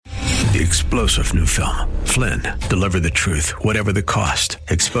The explosive new film, Flynn, deliver the truth, whatever the cost,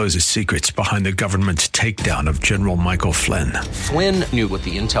 exposes secrets behind the government's takedown of General Michael Flynn. Flynn knew what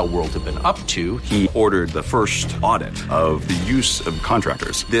the intel world had been up to. He ordered the first audit of the use of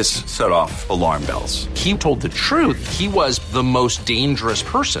contractors. This set off alarm bells. He told the truth. He was the most dangerous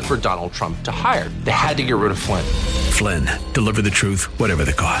person for Donald Trump to hire. They had to get rid of Flynn. Flynn, deliver the truth, whatever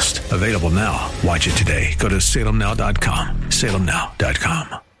the cost. Available now. Watch it today. Go to salemnow.com.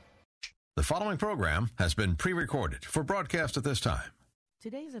 salemnow.com. The following program has been pre-recorded for broadcast at this time.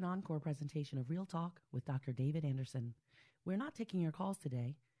 Today is an encore presentation of Real Talk with Dr. David Anderson. We're not taking your calls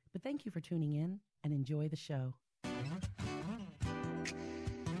today, but thank you for tuning in and enjoy the show.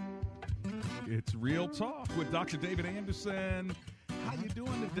 It's Real Talk with Dr. David Anderson. How you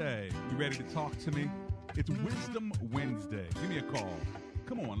doing today? You ready to talk to me? It's Wisdom Wednesday. Give me a call.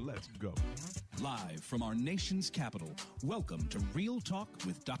 Come on, let's go. Live from our nation's capital, welcome to Real Talk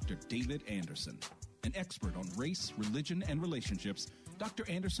with Dr. David Anderson. An expert on race, religion, and relationships, Dr.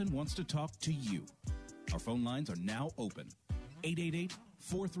 Anderson wants to talk to you. Our phone lines are now open.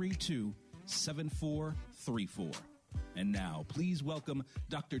 888-432-7434. And now, please welcome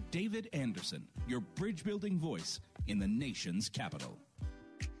Dr. David Anderson, your bridge-building voice in the nation's capital.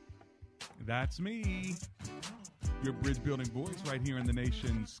 That's me, your bridge-building voice right here in the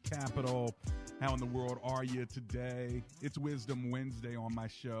nation's capital. How in the world are you today? It's Wisdom Wednesday on my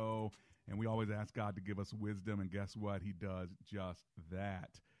show, and we always ask God to give us wisdom, and guess what? He does just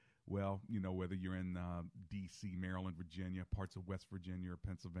that. Well, you know, whether you're in D.C., Maryland, Virginia, parts of West Virginia, or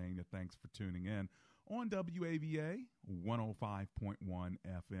Pennsylvania, thanks for tuning in on WAVA 105.1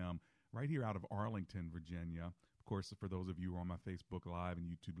 FM, right here out of Arlington, Virginia. Of course, for those of you who are on my Facebook Live and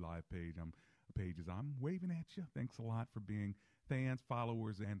YouTube Live pages, I'm waving at you. Thanks a lot for being fans,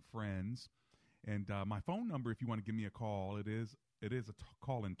 followers, and friends. And my phone number, if you want to give me a call, it is a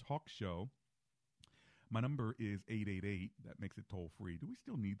call-in talk show. My number is 888. That makes it toll-free. Do we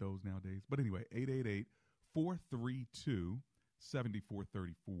still need those nowadays? But anyway,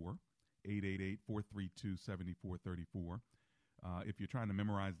 888-432-7434. 888-432-7434. If you're trying to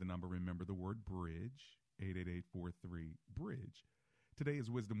memorize the number, remember the word bridge, 888-43-BRIDGE. Today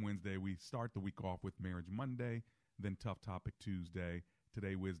is Wisdom Wednesday. We start the week off with Marriage Monday, then Tough Topic Tuesday.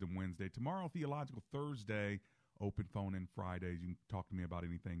 Today, Wisdom Wednesday. Tomorrow, Theological Thursday, Open Phone in Fridays. You can talk to me about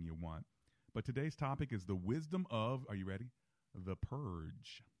anything you want. But today's topic is the wisdom of, are you ready? The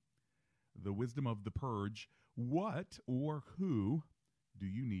purge. The wisdom of the purge. What or who do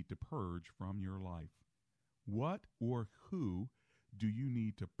you need to purge from your life? What or who do you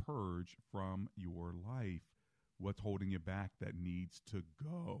need to purge from your life? What's holding you back that needs to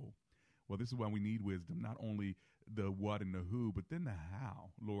go? Well, this is why we need wisdom, not only the what and the who, but then the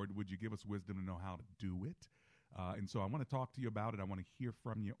how. Lord, would you give us wisdom to know how to do it? And so I want to talk to you about it. I want to hear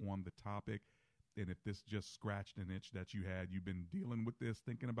from you on the topic. And if this just scratched an itch that you had, you've been dealing with this,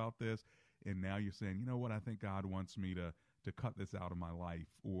 thinking about this, and now you're saying, you know what, I think God wants me to cut this out of my life,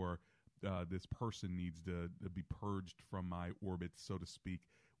 or this person needs to be purged from my orbit, so to speak.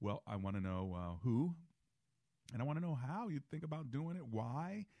 Well, I want to know who, and I want to know how you think about doing it,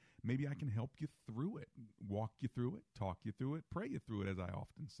 why. Maybe I can help you through it, walk you through it, talk you through it, pray you through it, as I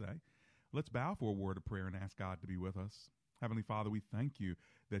often say. Let's bow for a word of prayer and ask God to be with us. Heavenly Father, we thank you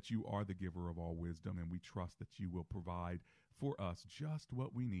that you are the giver of all wisdom, and we trust that you will provide for us just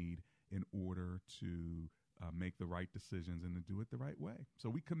what we need in order to make the right decisions and to do it the right way. So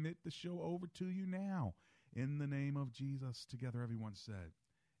we commit the show over to you now. In the name of Jesus, together everyone said,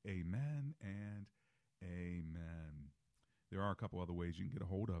 amen and amen. There are a couple other ways you can get a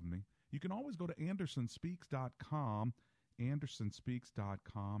hold of me. You can always go to andersonspeaks.com,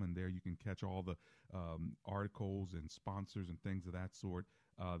 andersonspeaks.com, and there you can catch all the articles and sponsors and things of that sort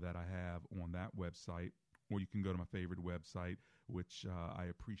that I have on that website. Or you can go to my favorite website, which I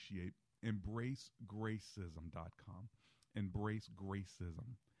appreciate, embracegracism.com.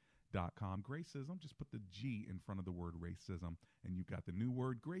 Embracegracism.com. Gracism, just put the G in front of the word racism, and you've got the new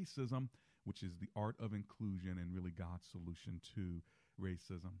word gracism, which is the art of inclusion and really God's solution to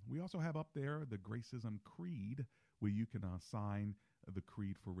racism. We also have up there the Gracism Creed, where you can sign the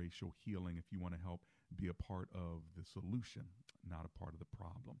creed for racial healing if you want to help be a part of the solution, not a part of the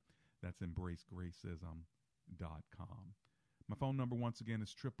problem. That's embracegracism.com. My phone number, once again,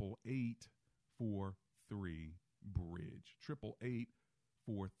 is 888-43-BRIDGE.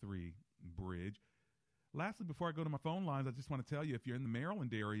 888-43-BRIDGE. Lastly, before I go to my phone lines, I just want to tell you, if you're in the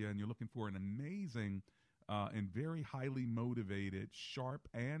Maryland area and you're looking for an amazing and very highly motivated, sharp,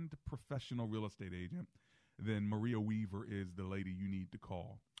 and professional real estate agent, then Maria Weaver is the lady you need to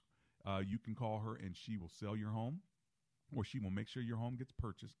call. You can call her and she will sell your home. or she will make sure your home gets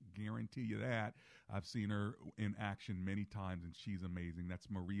purchased. Guarantee you that. I've seen her in action many times, and she's amazing. That's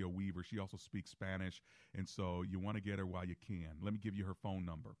Maria Weaver. She also speaks Spanish, and so you want to get her while you can. Let me give you her phone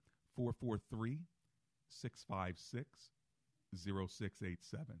number, 443-656-0687.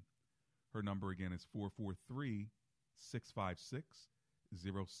 Her number again is 443-656-0687.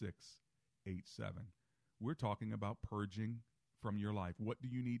 We're talking about purging from your life. What do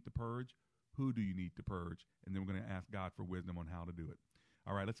you need to purge? Who do you need to purge? And then we're going to ask God for wisdom on how to do it.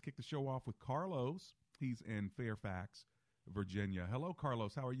 All right, let's kick the show off with Carlos. He's in Fairfax, Virginia. Hello,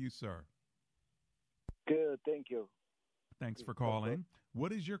 Carlos. How are you, sir? Good, thank you. Thanks for calling.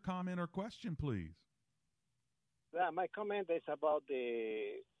 What is your comment or question, please? My comment is about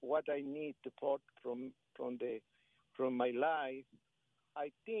what I need to put from my life.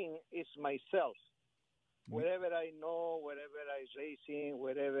 I think it's myself. Wherever I know, wherever I racing,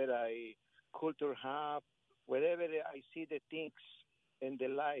 wherever I culture have, wherever I see the things in the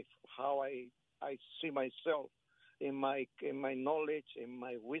life, how I see myself in my knowledge, in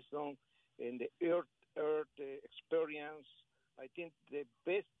my wisdom, in the earth experience. I think the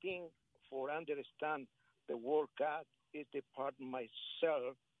best thing for understand the word God is the part of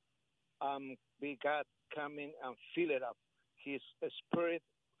myself. Be God coming and fill it up. His spirit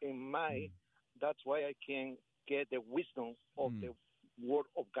in my. That's why I can get the wisdom of the word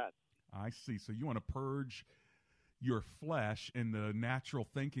of God. I see. So you want to purge your flesh and the natural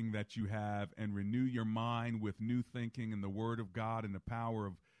thinking that you have and renew your mind with new thinking and the word of God and the power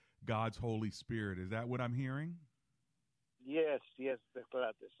of God's Holy Spirit. Is that what I'm hearing? Yes, so.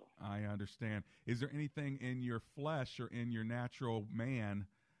 I understand. Is there anything in your flesh or in your natural man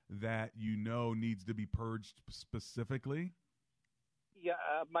that you know needs to be purged specifically? Yeah,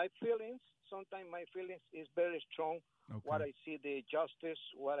 my feelings. Sometimes my feelings is very strong. Okay. What I see the justice,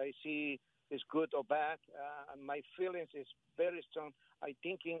 what I see is good or bad. My feelings is very strong. I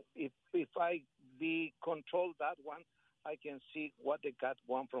thinking if I be control that one, I can see what the God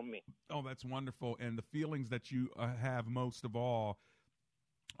want from me. Oh, that's wonderful. And the feelings that you have most of all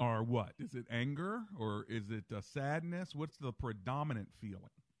are what? Is it anger or is it sadness? What's the predominant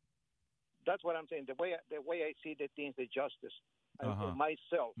feeling? That's what I'm saying. The way I see the things, the justice.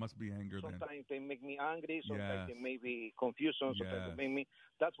 Myself. Must be anger sometimes then. Sometimes they make me angry. Sometimes yes. they make me confusion. Sometimes they make me.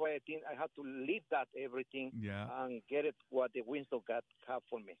 That's why I think I have to leave that everything and get it what the wisdom God have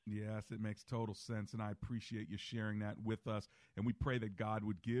for me. Yes, it makes total sense, and I appreciate you sharing that with us. And we pray that God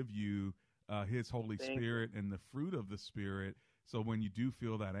would give you His Holy Spirit and the fruit of the Spirit. So when you do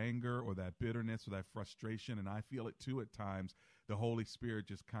feel that anger or that bitterness or that frustration, and I feel it too at times, the Holy Spirit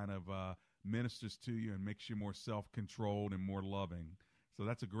just kind of ministers to you and makes you more self-controlled and more loving. So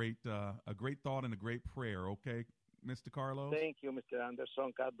that's a great thought and a great prayer. Okay, Mr. Carlos? Thank you, Mr.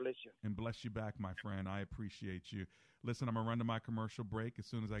 Anderson. God bless you. And bless you back, my friend. I appreciate you. Listen, I'm going to run to my commercial break. As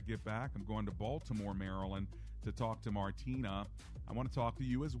soon as I get back, I'm going to Baltimore, Maryland to talk to Martina. I want to talk to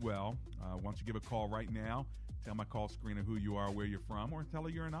you as well. Why don't you give a call right now? Tell my call screener who you are, where you're from, or tell her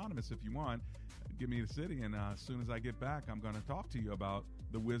you're anonymous if you want. Give me the city, and as soon as I get back, I'm going to talk to you about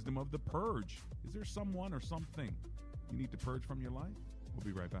the wisdom of the purge. Is there someone or something you need to purge from your life? We'll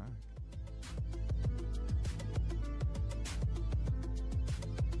be right back.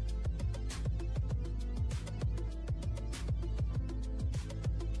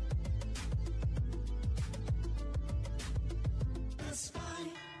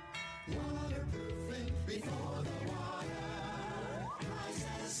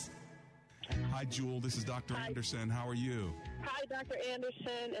 Hi, Jewel. This is Dr. Anderson. How are you? Hi, Dr.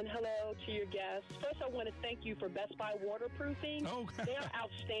 Anderson, and hello to your guests. First, I want to thank you for Best Buy waterproofing. Oh, they are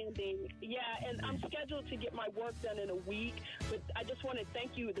outstanding. Yeah, and I'm scheduled to get my work done in a week, but I just want to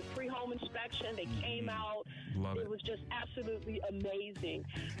thank you. The free home inspection, they came out. Love it. It was just absolutely amazing.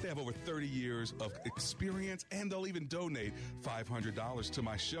 They have over 30 years of experience, and they'll even donate $500 to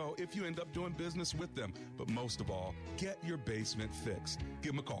my show if you end up doing business with them. But most of all, get your basement fixed.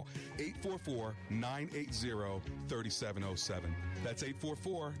 Give them a call, 844-980-3707. That's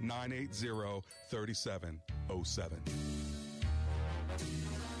 844-980-3707.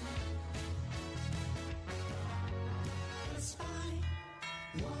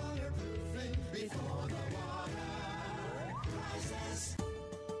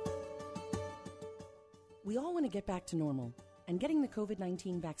 We all want to get back to normal, and getting the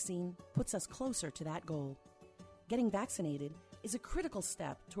COVID-19 vaccine puts us closer to that goal. Getting vaccinated is a critical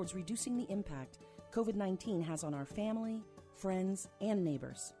step towards reducing the impact COVID-19 has on our family, friends, and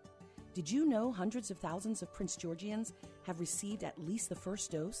neighbors. Did you know hundreds of thousands of Prince Georgians have received at least the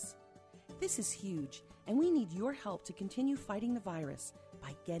first dose? This is huge, and we need your help to continue fighting the virus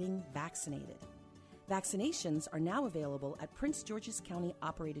by getting vaccinated. Vaccinations are now available at Prince George's County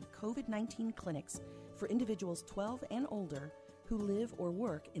operated COVID-19 clinics for individuals 12 and older who live or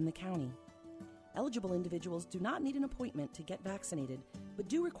work in the county. Eligible individuals do not need an appointment to get vaccinated, but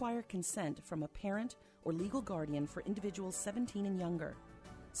do require consent from a parent or legal guardian for individuals 17 and younger.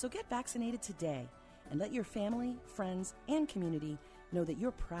 So get vaccinated today and let your family, friends, and community know that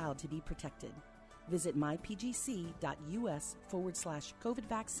you're proud to be protected. Visit mypgc.us/COVID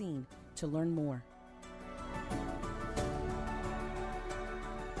vaccine to learn more.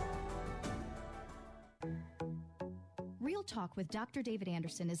 Real Talk with Dr. David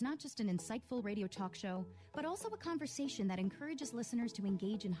Anderson is not just an insightful radio talk show, but also a conversation that encourages listeners to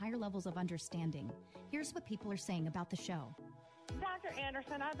engage in higher levels of understanding. Here's what people are saying about the show. Dr.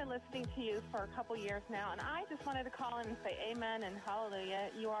 Anderson, I've been listening to you for a couple years now, and I just wanted to call in and say amen and hallelujah.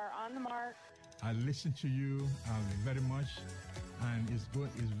 You are on the mark. I listen to you very much, and it's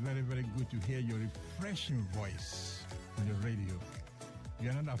very, very good to hear your refreshing voice on the radio.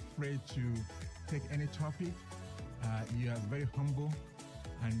 You're not afraid to take any topic. You are very humble,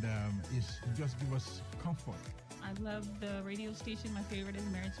 and it just gives us comfort. I love the radio station. My favorite is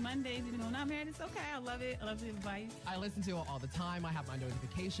Marriage Mondays. Even though I'm not married, it's okay. I love it. I love the advice. I listen to it all the time. I have my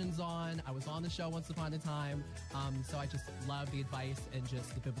notifications on. I was on the show once upon a time. So I just love the advice and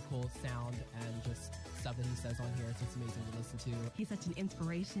just the biblical sound and just stuff that he says on here. So it's amazing to listen to. He's such an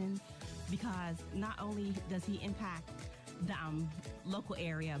inspiration because not only does he impact the local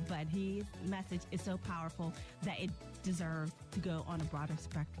area, but his message is so powerful that it deserves to go on a broader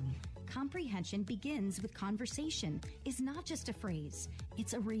spectrum. Comprehension begins with conversation. It's not just a phrase,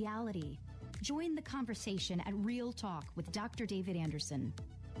 it's a reality. Join the conversation at Real Talk with Dr. David Anderson.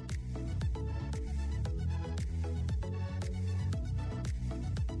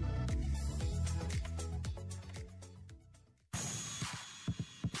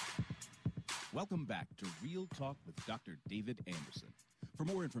 Welcome back to Real Talk with Dr. David Anderson. For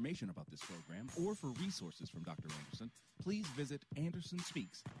more information about this program or for resources from Dr. Anderson, please visit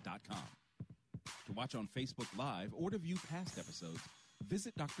andersonspeaks.com. To watch on Facebook Live or to view past episodes,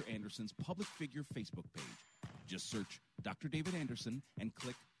 visit Dr. Anderson's public figure Facebook page. Just search Dr. David Anderson and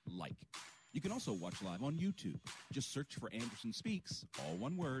click like. You can also watch live on YouTube. Just search for Anderson Speaks, all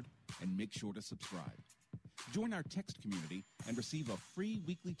one word, and make sure to subscribe. Join our text community and receive a free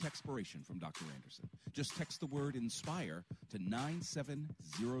weekly textpiration from Dr. Anderson. Just text the word INSPIRE to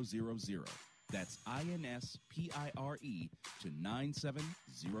 97000. That's INSPIRE to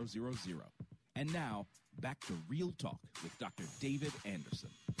 97000. And now, back to Real Talk with Dr. David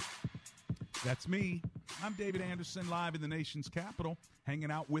Anderson. That's me. I'm David Anderson, live in the nation's capital, hanging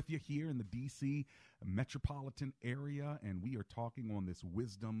out with you here in the D.C. metropolitan area, and we are talking on this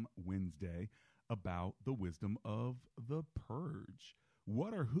Wisdom Wednesday about the wisdom of the purge.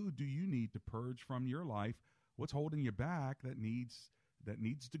 What or who do you need to purge from your life? What's holding you back that needs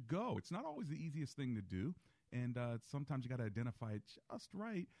to go? It's not always the easiest thing to do, and sometimes you got to identify it just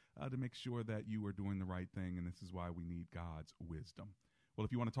right to make sure that you are doing the right thing, and this is why we need God's wisdom. Well,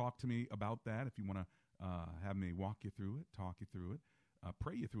 if you want to talk to me about that, if you want to have me walk you through it, talk you through it,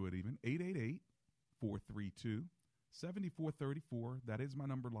 pray you through it even, 888-432-7434. That is my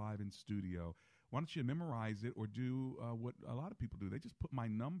number live in studio. Why don't you memorize it or do what a lot of people do? They just put my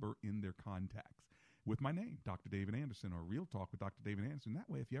number in their contacts with my name, Dr. David Anderson, or Real Talk with Dr. David Anderson. That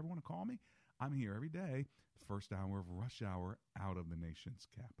way, if you ever want to call me, I'm here every day, first hour of rush hour out of the nation's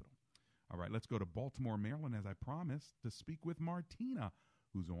capital. All right, let's go to Baltimore, Maryland, as I promised, to speak with Martina,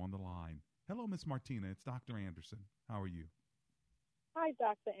 who's on the line. Hello, Miss Martina. It's Dr. Anderson. How are you? Hi,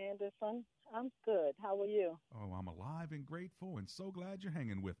 Dr. Anderson. I'm good. How are you? Oh, I'm alive and grateful and so glad you're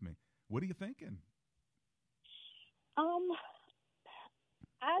hanging with me. What are you thinking? I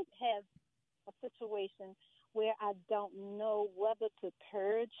have a situation where I don't know whether to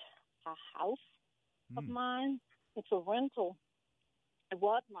purge a house of mine. It's a rental. It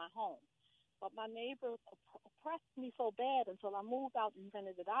was my home. But my neighbors oppressed me so bad until I moved out and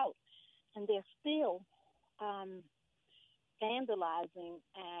rented it out. And they're still vandalizing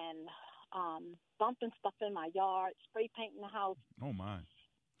and dumping stuff in my yard, spray painting the house. Oh, my.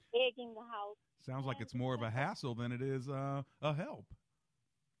 Egging the house. Sounds like it's more of a hassle than it is a help.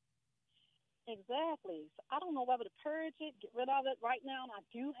 Exactly. So I don't know whether to purge it, get rid of it. Right now, I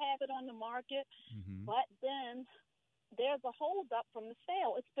do have it on the market, but then there's a holdup from the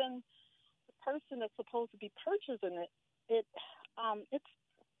sale. It's been the person that's supposed to be purchasing it. It's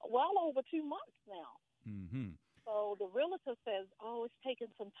well over 2 months now. Mm-hmm. So the realtor says, it's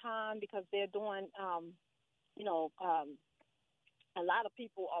taking some time because they're doing, a lot of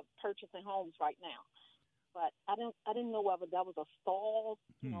people are purchasing homes right now. but I didn't know whether that was a stall,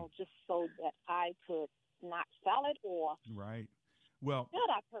 just so that I could not sell it, or right. Well,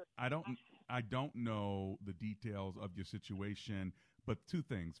 I don't know the details of your situation, but two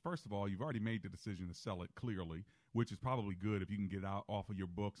things. First of all, you've already made the decision to sell it clearly, which is probably good. If you can get out off of your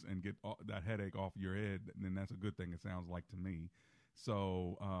books and get that headache off of your head, then that's a good thing, it sounds like to me.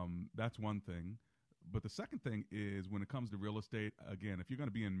 So that's one thing. But the second thing is, when it comes to real estate, again, if you're going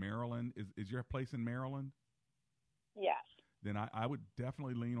to be in Maryland, is your place in Maryland? Yes. Then I would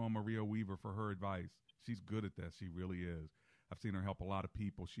definitely lean on Maria Weaver for her advice. She's good at this. She really is. I've seen her help a lot of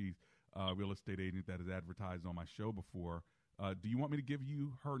people. She's a real estate agent that has advertised on my show before. Do you want me to give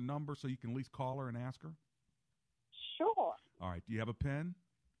you her number so you can at least call her and ask her? Sure. All right. Do you have a pen?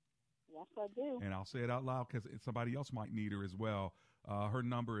 Yes, I do. And I'll say it out loud because somebody else might need her as well. Her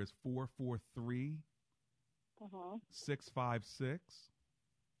number is 443 656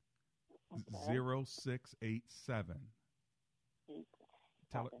 0687.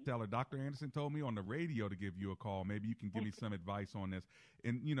 Tell her Dr. Anderson told me on the radio to give you a call. Maybe you can give me some advice on this.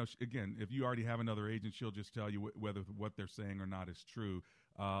 And, again, if you already have another agent, she'll just tell you whether what they're saying or not is true.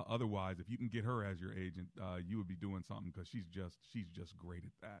 Otherwise, if you can get her as your agent, you would be doing something, because she's just great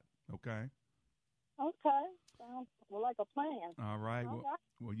at that. Okay? Okay. Sounds like a plan. All right.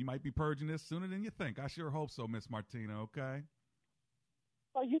 Well, you might be purging this sooner than you think. I sure hope so, Miss Martina. Okay?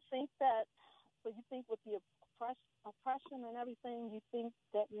 So you think with the oppression and everything, you think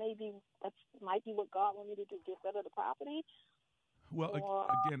that maybe that might be what God wanted me to do, get rid of the property? Well,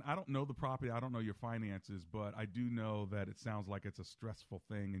 again, I don't know the property. I don't know your finances, but I do know that it sounds like it's a stressful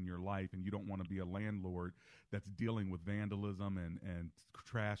thing in your life, and you don't want to be a landlord that's dealing with vandalism and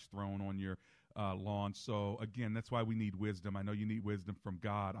trash thrown on your lawn. So, again, that's why we need wisdom. I know you need wisdom from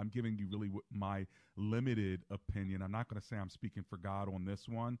God. I'm giving you really my limited opinion. I'm not going to say I'm speaking for God on this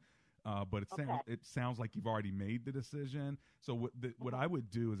one. But it sounds like you've already made the decision. So what I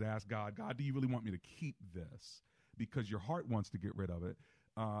would do is ask God, do you really want me to keep this? Because your heart wants to get rid of it.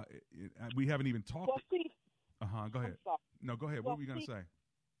 We haven't even talked. Well, go ahead. No, go ahead. What were you going to say?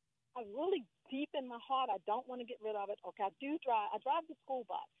 I'm really deep in my heart. I don't want to get rid of it. Okay, I drive the school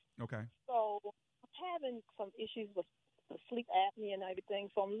bus. Okay. So I'm having some issues with the sleep apnea and everything.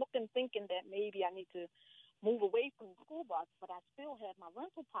 So I'm thinking that maybe I need to move away from the school bus, but I still have my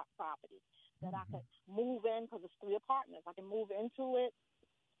rental property that I could move in, because it's 3 apartments. I can move into it,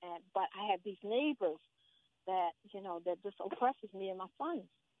 but I have these neighbors that just oppresses me and my sons.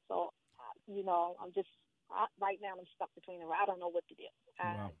 So, right now I'm stuck between them. I don't know what to do.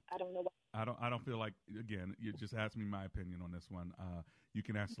 I don't know what. I don't feel like, again, you just asked me my opinion on this one. You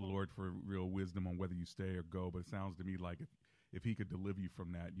can ask the Lord for real wisdom on whether you stay or go, but it sounds to me like if he could deliver you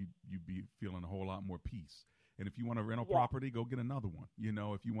from that, you'd be feeling a whole lot more peace. And if you want a rental property, go get another one.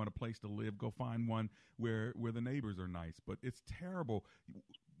 If you want a place to live, go find one where the neighbors are nice. But it's terrible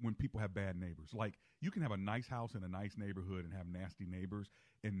when people have bad neighbors. Like, you can have a nice house in a nice neighborhood and have nasty neighbors,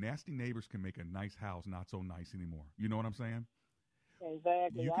 and nasty neighbors can make a nice house not so nice anymore. You know what I'm saying?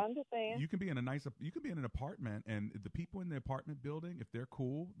 Exactly. I understand. You can be in an apartment, and the people in the apartment building, if they're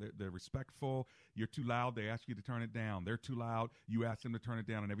cool, they're respectful. You're too loud, they ask you to turn it down. They're too loud, you ask them to turn it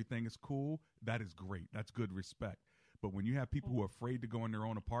down, and everything is cool. That is great. That's good respect. But when you have people who are afraid to go in their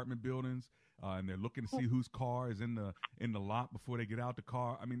own apartment buildings, and they're looking to see whose car is in the lot before they get out the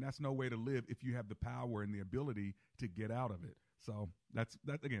car, I mean, that's no way to live if you have the power and the ability to get out of it. So that's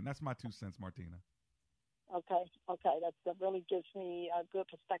my 2 cents, Martina. Okay, that really gives me a good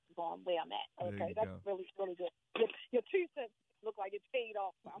perspective on where I'm at. Okay, that's really, really good. Your 2 cents look like it's paid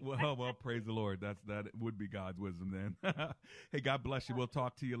off. Well, praise the Lord. That would be God's wisdom then. Hey, God bless you. We'll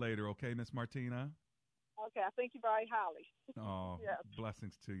talk to you later, okay, Miss Martina? Okay, I thank you very highly. Oh, yes.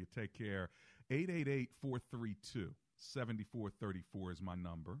 Blessings to you. Take care. 888-432-7434 is my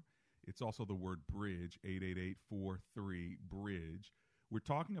number. It's also the word bridge, 888-43-BRIDGE. We're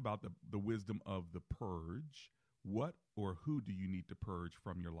talking about the wisdom of the purge. What or who do you need to purge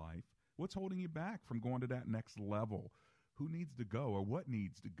from your life? What's holding you back from going to that next level? Who needs to go, or what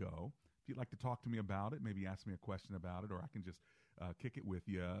needs to go? If you'd like to talk to me about it, maybe ask me a question about it, or I can just kick it with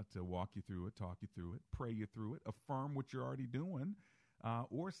you to walk you through it, talk you through it, pray you through it, affirm what you're already doing,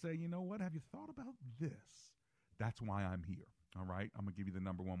 or say, you know what, have you thought about this? That's why I'm here. All right, I'm going to give you the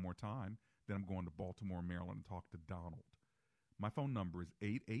number one more time. Then I'm going to Baltimore, Maryland, and talk to Donald. My phone number is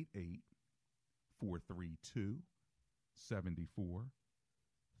 888-432-7434.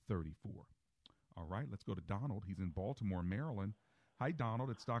 All right, let's go to Donald. He's in Baltimore, Maryland. Hi, Donald.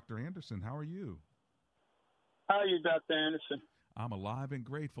 It's Dr. Anderson. How are you? How are you, Dr. Anderson? I'm alive and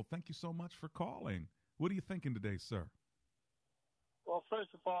grateful. Thank you so much for calling. What are you thinking today, sir? Well,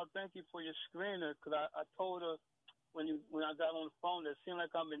 first of all, thank you for your screener, because I told her when I got on the phone that it seemed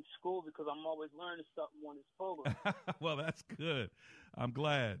like I'm in school because I'm always learning something on this program. Well, that's good. I'm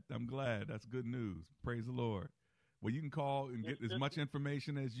glad. That's good news. Praise the Lord. Well, you can call and get as much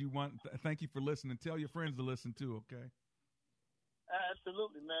information as you want. Thank you for listening. Tell your friends to listen too, okay?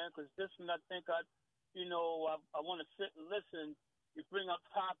 Absolutely, man, because this one I think I want to sit and listen. You bring up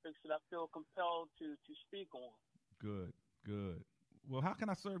topics that I feel compelled to speak on. Good. Well, how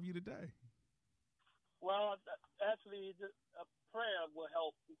can I serve you today? Well, actually, a prayer will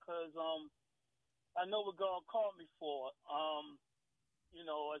help because I know what God called me for.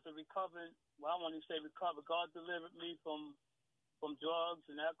 As a recovering, well, I won't even say recover. God delivered me from drugs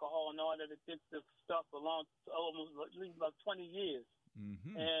and alcohol and all that addictive stuff almost at least about 20 years.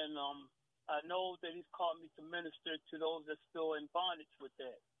 Mm-hmm. And I know that He's called me to minister to those that still in bondage with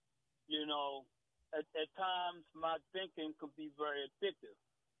that. At times my thinking could be very addictive.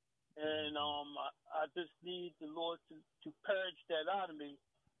 And I just need the Lord to purge that out of me,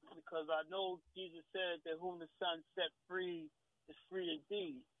 because I know Jesus said that whom the Son set free is free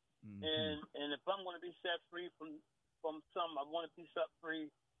indeed. Mm-hmm. And if I'm going to be set free from some, I want to be set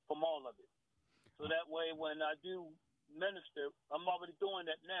free from all of it. So that way when I do minister, I'm already doing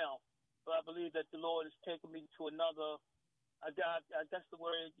that now, but I believe that the Lord is taking me to another, that's the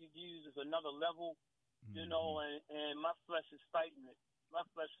word you use, is another level, mm-hmm. And my flesh is fighting it. My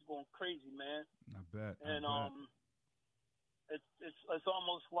flesh is going crazy, man. I bet. And it's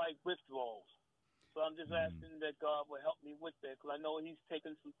almost like withdrawals. So I'm just asking that God will help me with that, because I know He's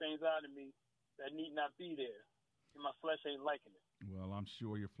taking some things out of me that need not be there, and my flesh ain't liking it. Well, I'm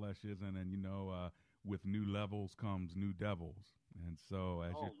sure your flesh isn't, and with new levels comes new devils, and so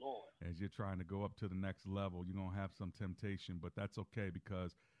as you're trying to go up to the next level, you're gonna have some temptation, but that's okay,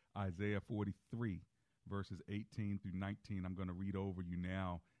 because Isaiah 43. Verses 18 through 19, I'm going to read over you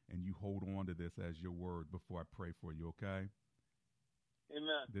now, and you hold on to this as your word before I pray for you, okay?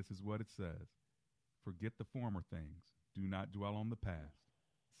 Amen. This is what it says. Forget the former things. Do not dwell on the past.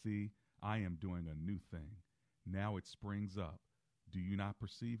 See, I am doing a new thing. Now it springs up. Do you not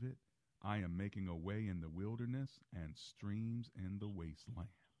perceive it? I am making a way in the wilderness and streams in the wasteland.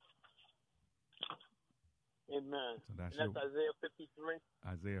 Amen. So that's Isaiah 53?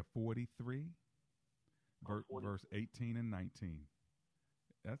 Isaiah 43. Verse 18 and 19.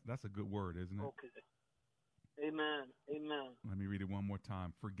 That's a good word, isn't it? Okay. Amen. Let me read it one more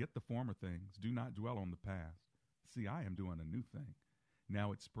time. Forget the former things. Do not dwell on the past. See, I am doing a new thing.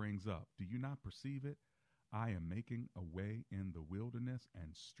 Now it springs up. Do you not perceive it? I am making a way in the wilderness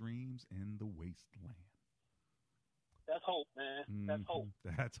and streams in the wasteland. That's hope, man. Mm-hmm. That's hope.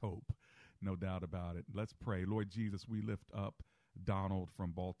 That's hope. No doubt about it. Let's pray. Lord Jesus, we lift up Donald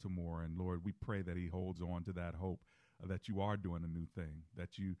from Baltimore, and Lord, we pray that he holds on to that hope, that you are doing a new thing,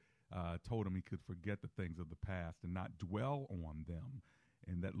 that you told him he could forget the things of the past and not dwell on them,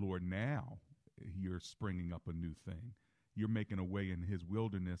 and that, Lord, now you're springing up a new thing. You're making a way in his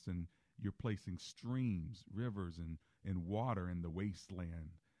wilderness, and you're placing streams, rivers, and water in the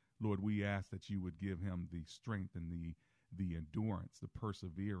wasteland. Lord, we ask that you would give him the strength and the endurance, the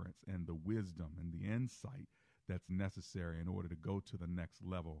perseverance, and the wisdom and the insight that's necessary in order to go to the next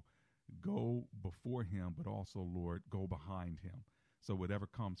level. Go before him, but also, Lord, go behind him. So whatever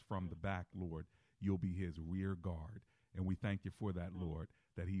comes from the back, Lord, you'll be his rear guard. And we thank you for that, Lord,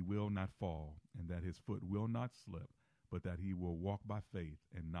 that he will not fall and that his foot will not slip, but that he will walk by faith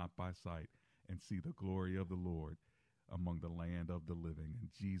and not by sight and see the glory of the Lord among the land of the living. In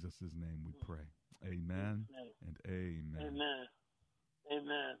Jesus' name we pray. Amen and amen. Amen.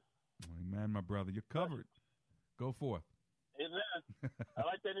 Amen. Amen, my brother. You're covered. Go forth. Amen. I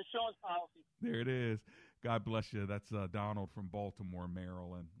like that insurance policy. There it is. God bless you. That's Donald from Baltimore,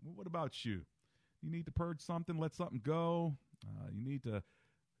 Maryland. Well, what about you? You need to purge something, let something go. You need to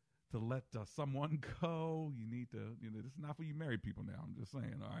let someone go. You need to, this is not for you married people now. I'm just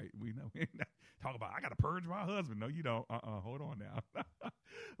saying, all right? We know, talk about, I got to purge my husband. No, you don't. Hold on now.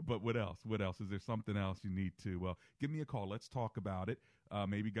 But what else? What else? Is there something else you need to? Well, give me a call. Let's talk about it.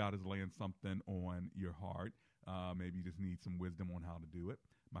 Maybe God is laying something on your heart. Maybe you just need some wisdom on how to do it.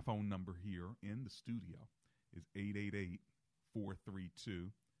 My phone number here in the studio is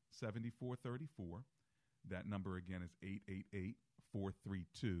 888-432-7434. That number again is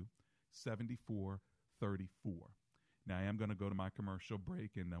 888-432-7434. Now, I am going to go to my commercial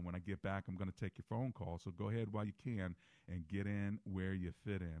break, and when I get back, I'm going to take your phone call. So go ahead while you can and get in where you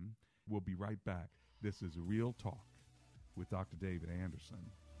fit in. We'll be right back. This is Real Talk with Dr. David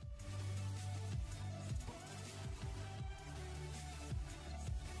Anderson.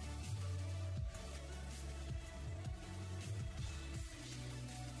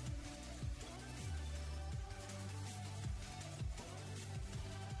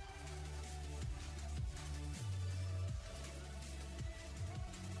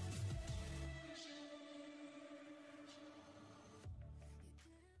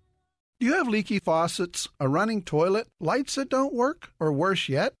 Do you have leaky faucets, a running toilet, lights that don't work, or worse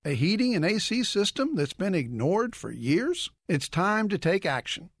yet, a heating and AC system that's been ignored for years? It's time to take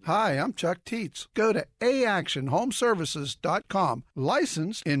action. Hi, I'm Chuck Teets. Go to actionhomeservices.com.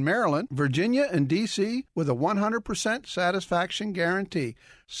 Licensed in Maryland, Virginia, and D.C. with a 100% satisfaction guarantee.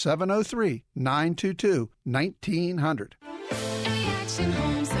 703-922-1900.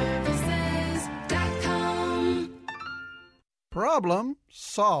 actionhomeservices.com. Problem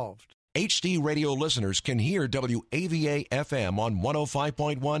solved. HD radio listeners can hear WAVA-FM on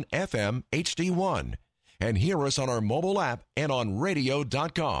 105.1 FM HD1 and hear us on our mobile app and on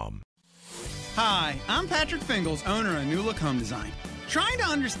radio.com. Hi, I'm Patrick Fingles, owner of New Look Home Design. Trying to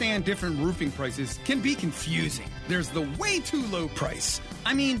understand different roofing prices can be confusing. There's the way too low price.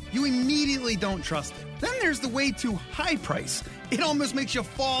 I mean, you immediately don't trust it. Then there's the way too high price. It almost makes you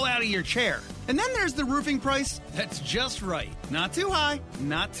fall out of your chair. And then there's the roofing price that's just right. Not too high,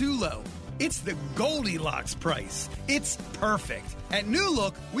 not too low. It's the Goldilocks price. It's perfect. At New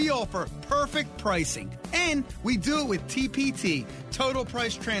Look, we offer perfect pricing. And we do it with TPT, Total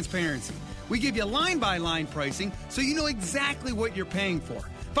Price Transparency. We give you line-by-line pricing so you know exactly what you're paying for.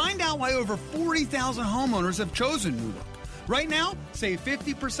 Find out why over 40,000 homeowners have chosen New Look. Right now, save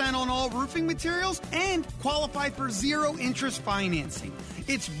 50% on all roofing materials and qualify for zero-interest financing.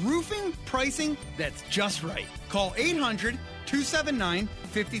 It's roofing pricing that's just right. Call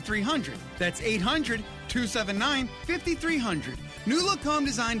 800-279-5300. That's 800-279-5300.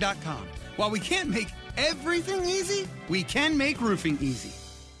 NewLookHomeDesign.com. While we can't make everything easy, we can make roofing easy.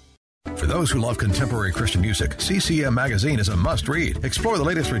 For those who love contemporary Christian music, CCM Magazine is a must-read. Explore the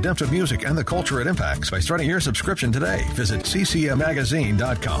latest redemptive music and the culture it impacts by starting your subscription today. Visit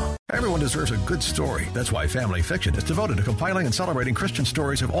ccmmagazine.com. Everyone deserves a good story. That's why Family Fiction is devoted to compiling and celebrating Christian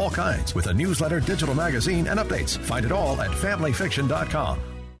stories of all kinds with a newsletter, digital magazine, and updates. Find it all at familyfiction.com.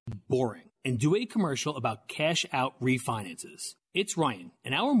 Boring. And do a commercial about cash-out refinances. It's Ryan,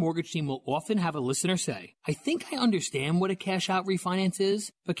 and our mortgage team will often have a listener say, I think I understand what a cash-out refinance is,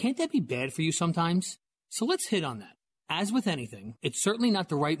 but can't that be bad for you sometimes? So let's hit on that. As with anything, it's certainly not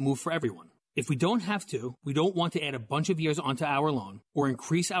the right move for everyone. If we don't have to, we don't want to add a bunch of years onto our loan, or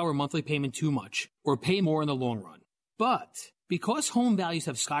increase our monthly payment too much, or pay more in the long run. But because home values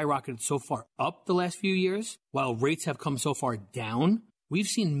have skyrocketed so far up the last few years, while rates have come so far down, we've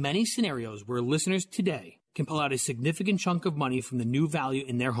seen many scenarios where listeners today can pull out a significant chunk of money from the new value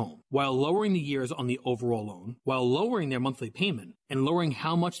in their home, while lowering the years on the overall loan, while lowering their monthly payment, and lowering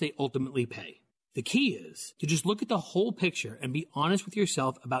how much they ultimately pay. The key is to just look at the whole picture and be honest with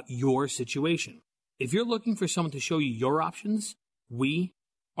yourself about your situation. If you're looking for someone to show you your options, we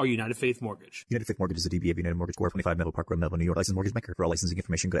are United Faith Mortgage. United Faith Mortgage is a DBA of United Mortgage Corp. 25 Melville Park Road, Melville, New York. Licensed mortgage banker. For all licensing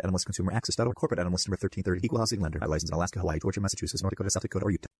information, go to NMLSConsumerAccess.org. Corporate NMLS number 1330. Equal housing lender. Licensed in Alaska, Hawaii, Georgia, Massachusetts, North Dakota, South Dakota,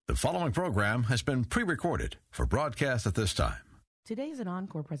 or Utah. The following program has been pre-recorded for broadcast at this time. Today is an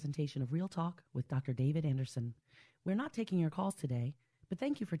encore presentation of Real Talk with Dr. David Anderson. We're not taking your calls today, but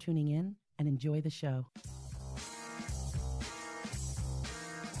thank you for tuning in and enjoy the show.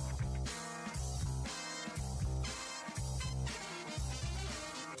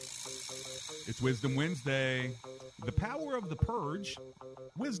 It's Wisdom Wednesday. The power of the purge.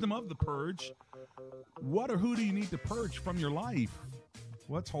 Wisdom of the purge. What or who do you need to purge from your life?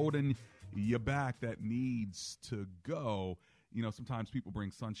 What's holding you back that needs to go? You know, sometimes people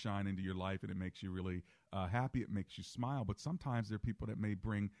bring sunshine into your life and it makes you really happy. It makes you smile. But sometimes there are people that may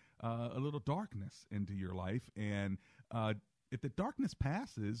bring a little darkness into your life. And if the darkness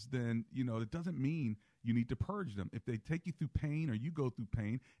passes, then, you know, it doesn't mean you need to purge them. If they take you through pain or you go through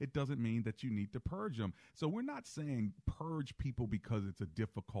pain, it doesn't mean that you need to purge them. So we're not saying purge people because it's a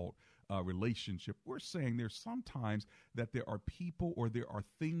difficult relationship. We're saying there's sometimes that there are people or there are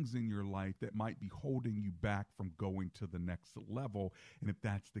things in your life that might be holding you back from going to the next level. And if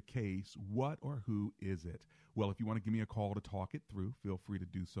that's the case, what or who is it? Well, if you want to give me a call to talk it through, feel free to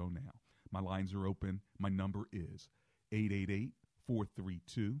do so now. My lines are open. My number is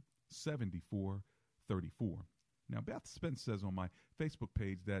 888-432-7434. Now, Beth Spence says on my Facebook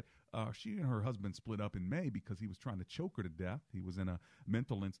page that she and her husband split up in May because he was trying to choke her to death. He was in a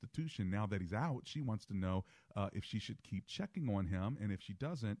mental institution. Now that he's out, she wants to know if she should keep checking on him, and if she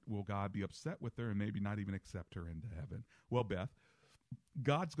doesn't, will God be upset with her and maybe not even accept her into heaven? Well, Beth,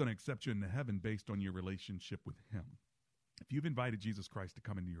 God's going to accept you into heaven based on your relationship with him. If you've invited Jesus Christ to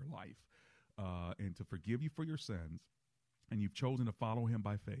come into your life and to forgive you for your sins, and you've chosen to follow him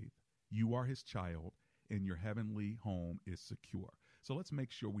by faith, you are his child, and your heavenly home is secure. So let's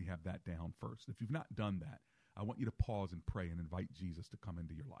make sure we have that down first. If you've not done that, I want you to pause and pray and invite Jesus to come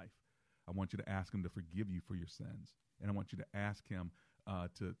into your life. I want you to ask him to forgive you for your sins, and I want you to ask him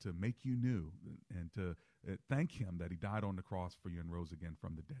to make you new and to thank him that he died on the cross for you and rose again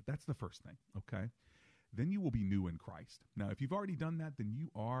from the dead. That's the first thing, okay? Then you will be new in Christ. Now, if you've already done that, then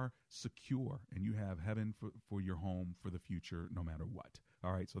you are secure and you have heaven for your home for the future no matter what.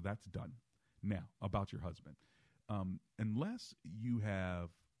 All right, so that's done. Now, about your husband. Unless you have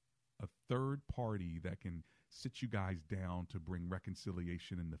a third party that can sit you guys down to bring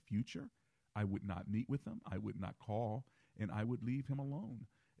reconciliation in the future, I would not meet with him. I would not call, and I would leave him alone.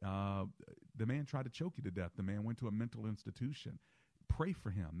 The man tried to choke you to death. The man went to a mental institution. Pray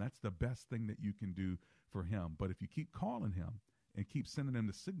for him. That's the best thing that you can do for him. But if you keep calling him and keep sending him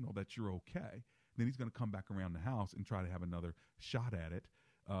the signal that you're okay, then he's going to come back around the house and try to have another shot at it.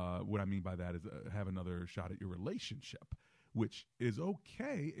 What I mean by that is have another shot at your relationship, which is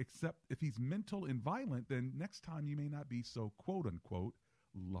okay, except if he's mental and violent, then next time you may not be so, quote unquote,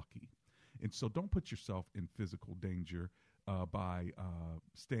 lucky. And so don't put yourself in physical danger by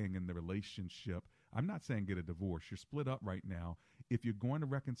staying in the relationship. I'm not saying get a divorce. You're split up right now. If you're going to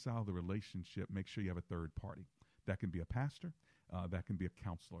reconcile the relationship, make sure you have a third party. That can be a pastor. That can be a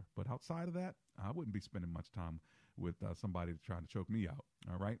counselor. But outside of that, I wouldn't be spending much time with somebody trying to choke me out.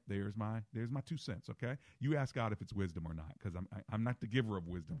 All right, there's my 2 cents. Okay, you ask God if it's wisdom or not, because I'm not the giver of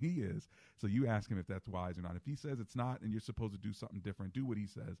wisdom. He is. So you ask him if that's wise or not. If he says it's not, and you're supposed to do something different, do what he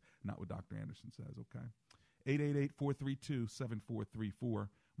says, not what Dr. Anderson says. Okay, 888-432-7434.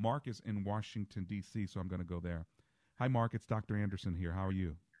 Mark is in Washington D.C., so I'm going to go there. Hi, Mark. It's Dr. Anderson here. How are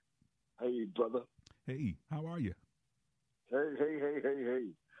you? Hey, brother. Hey, how are you?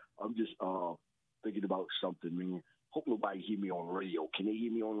 Hey. I'm just thinking about something, man. Hope nobody hear me on radio. Can they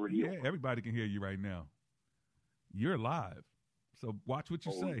hear me on radio? Yeah, everybody can hear you right now. You're live. So watch what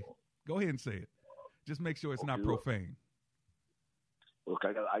you say. Go ahead and say it. Just make sure it's not profane. Look,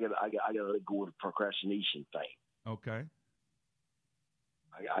 I gotta let go of the procrastination thing. Okay.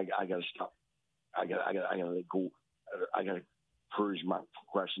 I gotta stop. I gotta let go. I gotta purge my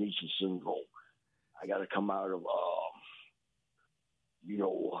procrastination syndrome. I gotta come out of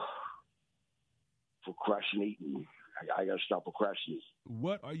procrastinating. I gotta stop procrastinating.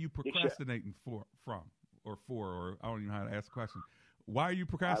 What are you procrastinating for? Or I don't even know how to ask the question. Why are you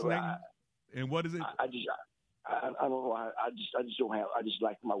procrastinating? And what is it? I don't know. I just don't have. I just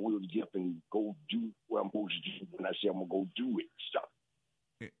like my will to get up and go do what I'm supposed to do. When I say I'm gonna go do it, stuff.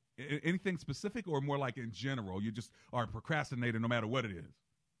 Anything specific, or more like in general? You just are procrastinating no matter what it is.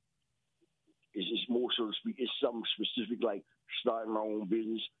 It's just more, so to speak. It's something specific, like starting my own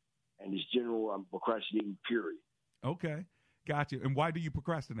business, and it's general. I'm procrastinating. Period. Okay, gotcha. And why do you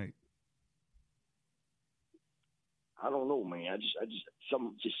procrastinate? I don't know, man. I just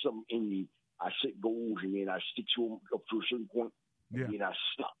something in me. I set goals and then I stick to them up to a certain point, and then I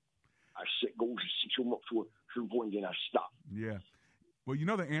stop. I set goals and stick to them up to a certain point, and then I stop. Yeah. Well, you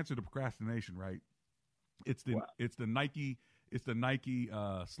know the answer to procrastination, right? It's the Nike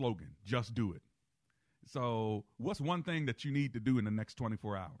slogan, just do it. So what's one thing that you need to do in the next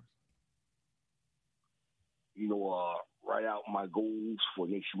 24 hours? Write out my goals for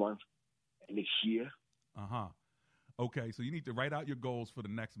next month and next year. Uh-huh. Okay, so you need to write out your goals for the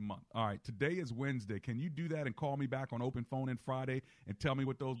next month. All right, today is Wednesday. Can you do that and call me back on Open Phone in Friday and tell me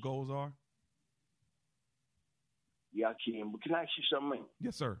what those goals are? Yeah, I can. But can I ask you something?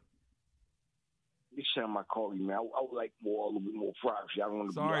 Yes, sir. Next time I call you, man, I would like a little bit more privacy. I don't want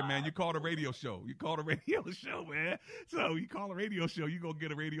to Sorry, man. You called a radio show. Man. So you call a radio show, you're going to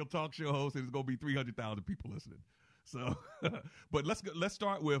get a radio talk show host, and it's going to be 300,000 people listening. So, but let's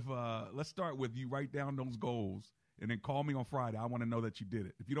start with you write down those goals, and then call me on Friday. I want to know that you did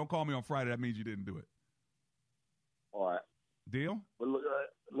it. If you don't call me on Friday, that means you didn't do it. All right. Deal? But look,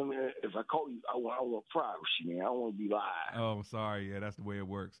 if I call you, I want privacy, man. I don't want to be live. Oh, sorry. Yeah, that's the way it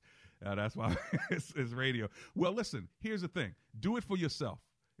works. That's why it's radio. Well, listen, here's the thing. Do it for yourself.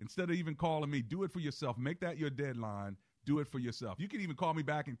 Instead of even calling me, do it for yourself. Make that your deadline. Do it for yourself. You can even call me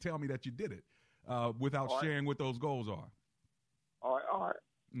back and tell me that you did it without sharing what those goals are. All right.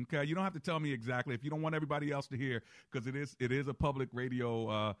 Okay, you don't have to tell me exactly if you don't want everybody else to hear, because it is a public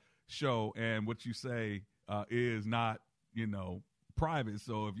radio show, and what you say is not, private.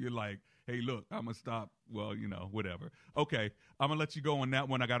 So if you're like, hey, look, I'm going to stop, well, whatever. Okay, I'm going to let you go on that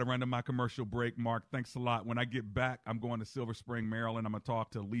one. I got to run to my commercial break. Mark, thanks a lot. When I get back, I'm going to Silver Spring, Maryland. I'm going to talk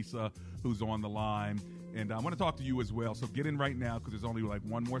to Lisa, who's on the line, and I want to talk to you as well. So get in right now, because there's only like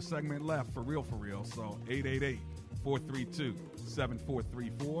one more segment left, for real. So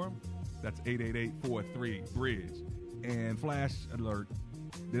 888-432-7434. That's 888-43-BRIDGE. And flash alert,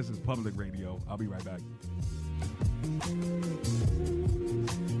 this is public radio. I'll be right back.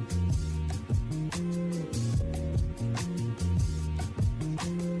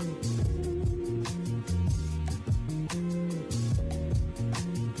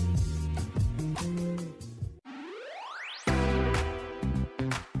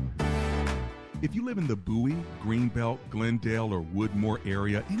 If you live in the Bowie, Greenbelt, Glendale, or Woodmore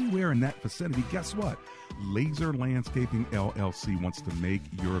area, anywhere in that vicinity, guess what? Laser Landscaping LLC wants to make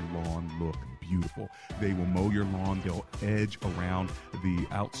your lawn look beautiful. They will mow your lawn. They'll edge around the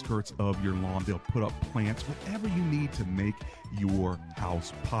outskirts of your lawn. They'll put up plants, whatever you need to make your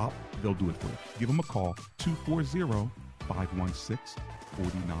house pop. They'll do it for you. Give them a call,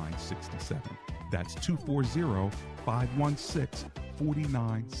 240-516-4967. That's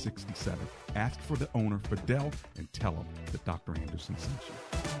 240-516-4967. Ask for the owner, Fidel, and tell him that Dr. Anderson sent you.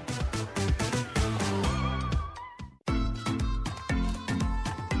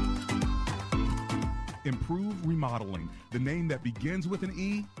 Improve Remodeling, the name that begins with an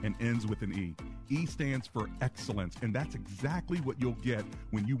E and ends with an E. E stands for excellence, and that's exactly what you'll get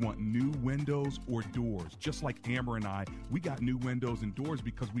when you want new windows or doors. Just like Amber and I, we got new windows and doors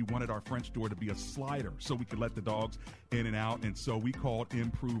because we wanted our French door to be a slider so we could let the dogs in and out, and so we called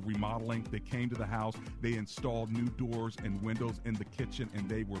Improve Remodeling. They came to the house, they installed new doors and windows in the kitchen, and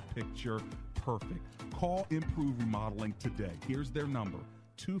they were picture perfect. Call Improve Remodeling today. Here's their number,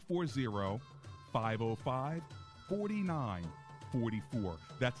 240-505-4944.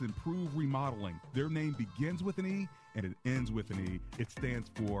 That's Improve Remodeling. Their name begins with an E and it ends with an E. It stands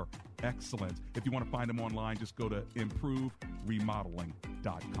for excellence. If you want to find them online, just go to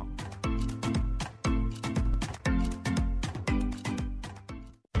improveremodeling.com.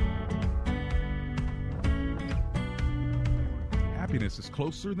 Happiness is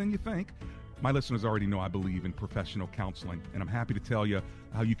closer than you think. My listeners already know I believe in professional counseling, and I'm happy to tell you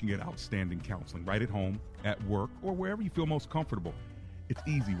how you can get outstanding counseling right at home, at work, or wherever you feel most comfortable. It's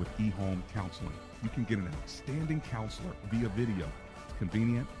easy with eHome Counseling. You can get an outstanding counselor via video. It's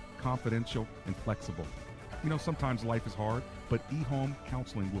convenient, confidential, and flexible. You know, sometimes life is hard, but eHome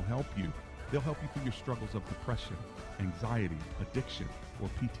Counseling will help you. They'll help you through your struggles of depression, anxiety, addiction, or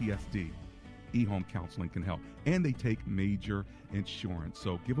PTSD. eHome Counseling can help, and they take major insurance.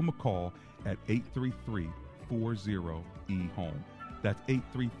 So give them a call at 833-40-EHOME. That's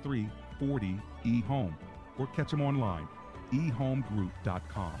 833-40-EHOME. Or catch them online,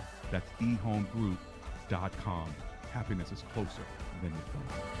 ehomegroup.com. That's ehomegroup.com. Happiness is closer than you think.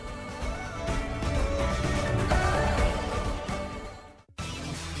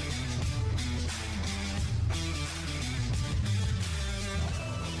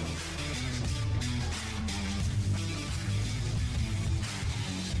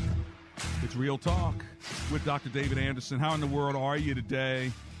 It's Real Talk with Dr. David Anderson. How in the world are you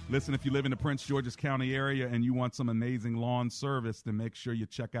today? Listen, if you live in the Prince George's County area and you want some amazing lawn service, then make sure you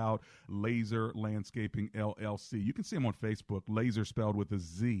check out Laser Landscaping LLC. You can see them on Facebook, Laser spelled with a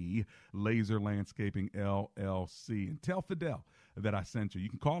Z, Laser Landscaping LLC. And tell Fidel that I sent you. You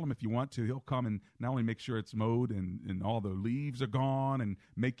can call him if you want to. He'll come and not only make sure it's mowed and all the leaves are gone and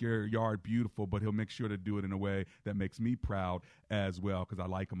make your yard beautiful, but he'll make sure to do it in a way that makes me proud as well because I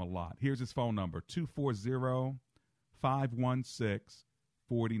like him a lot. Here's his phone number,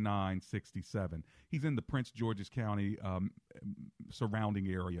 240-516-4967. He's in the Prince George's County surrounding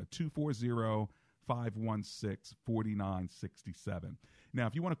area, 240-516-4967. Now,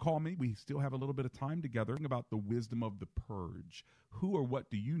 if you want to call me, we still have a little bit of time together about the wisdom of the purge. Who or what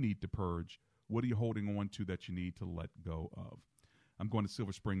do you need to purge? What are you holding on to that you need to let go of? I'm going to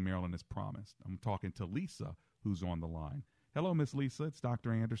Silver Spring, Maryland, as promised. I'm talking to Lisa, who's on the line. Hello, Miss Lisa. It's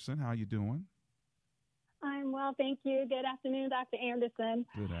Dr. Anderson. How you doing? I'm well, thank you. Good afternoon, Dr. Anderson.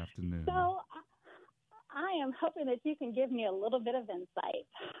 Good afternoon. So I am hoping that you can give me a little bit of insight.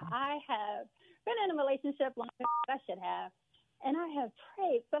 I have been in a relationship longer than I should have, and I have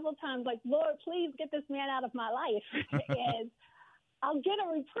prayed several times, like, Lord, please get this man out of my life. And I'll get a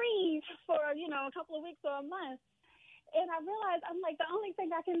reprieve for, a couple of weeks or a month. And I realized, I'm like, the only thing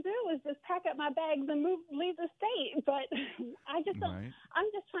I can do is just pack up my bags and leave the state. But I just don't, I'm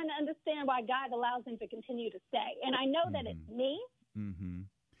just trying to understand why God allows him to continue to stay. And I know that it's me,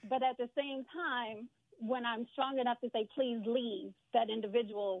 but at the same time, when I'm strong enough to say, please leave, that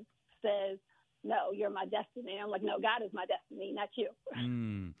individual says, no, you're my destiny. I'm like, no, God is my destiny, not you.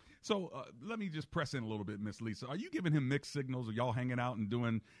 So let me just press in a little bit, Miss Lisa. Are you giving him mixed signals? Are y'all hanging out and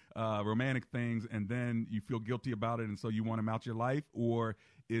doing romantic things and then you feel guilty about it and so you want him out your life? Or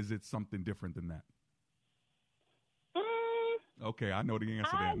is it something different than that? Okay, I know the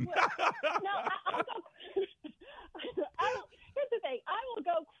answer then. I'll go. Here's the thing. I will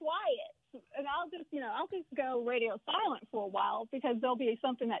go quiet. And I'll just go radio silent for a while because there'll be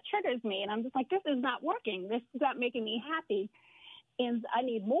something that triggers me. And I'm just like, this is not working. This is not making me happy. And I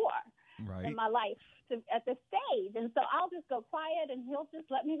need more in my life at this stage. And so I'll just go quiet and he'll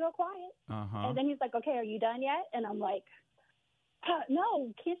just let me go quiet. And then he's like, okay, are you done yet? And I'm like,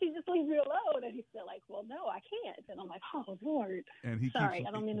 no, can't you just leave me alone? And he's still like, well, no, I can't. And I'm like, oh, Lord. And he Sorry, keeps,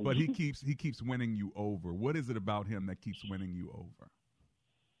 I don't mean to but be... he keeps winning you over. What is it about him that keeps winning you over?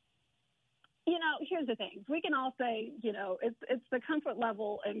 You know, here's the thing. We can all say, you know, it's the comfort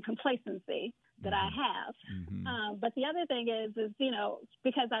level and complacency that I have. Mm-hmm. But the other thing is, you know,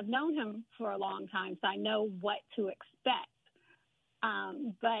 because I've known him for a long time, so I know what to expect.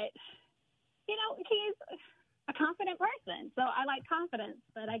 But, you know, he's a confident person. So I like confidence,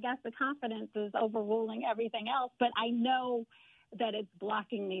 but I guess the confidence is overruling everything else. But I know that it's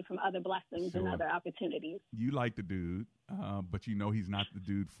blocking me from other blessings and other opportunities. You like the dude, but you know he's not the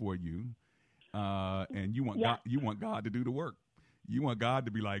dude for you. And you want God to do the work. You want God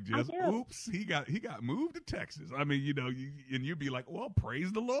to be like, just oops, he got moved to Texas. I mean, you know, and you'd be like, well,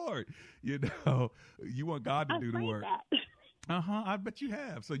 praise the Lord. You know, you want God to do the work. I bet you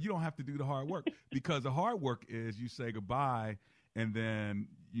have. So you don't have to do the hard work, because the hard work is you say goodbye, and then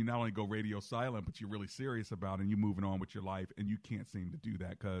you not only go radio silent, but you're really serious about it, and you're moving on with your life, and you can't seem to do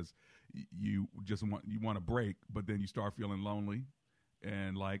that because you want a break, but then you start feeling lonely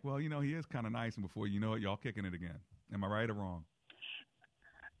and like, well, you know, he is kind of nice, and before you know it, y'all kicking it again. Am I right or wrong?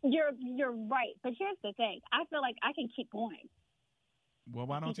 You're right, but here's the thing. I feel like I can keep going. Well,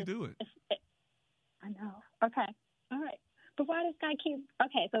 why don't you do it? I know. Okay. All right. But why does God keep...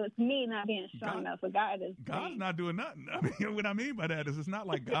 Okay, so it's me not being strong enough, but God's not doing nothing. I mean, what I mean by that is it's not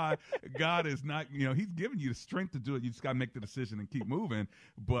like God is not, you know, he's giving you the strength to do it. You just got to make the decision and keep moving.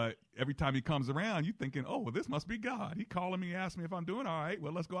 But every time he comes around, you're thinking, oh, well, this must be God. He calling me, asking me if I'm doing all right.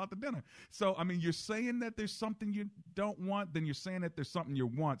 Well, let's go out to dinner. So, I mean, you're saying that there's something you don't want, then you're saying that there's something you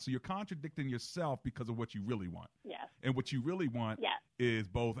want. So you're contradicting yourself because of what you really want. Yes. And what you really want is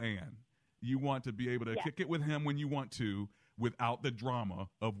both and. You want to be able to kick it with him when you want to, without the drama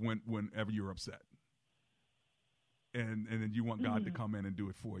of whenever you're upset. And then you want God to come in and do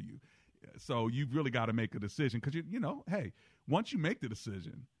it for you. So you've really got to make a decision, because, you know, hey, once you make the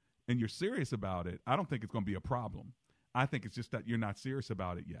decision and you're serious about it, I don't think it's going to be a problem. I think it's just that you're not serious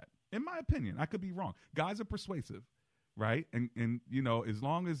about it yet. In my opinion, I could be wrong. Guys are persuasive, right? And you know, as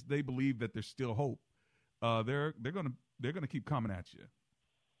long as they believe that there's still hope, they're going to keep coming at you.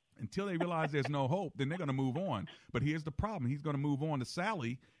 Until they realize there's no hope, then they're going to move on. But here's the problem. He's going to move on to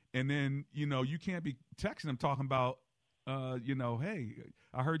Sally, and then, you know, you can't be texting him talking about, you know, hey,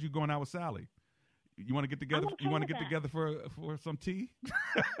 I heard you going out with Sally. You want to get together? Okay, you want to get together for some tea?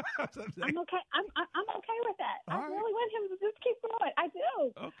 I'm okay. I'm okay with that. I really want him to just keep going. I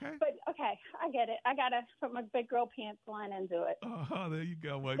do. Okay. But okay, I get it. I gotta put my big girl pants on and do it. There you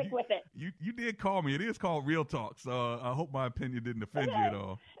go. Well, Stick with it. You did call me. It is called Real Talk. So I hope my opinion didn't offend you at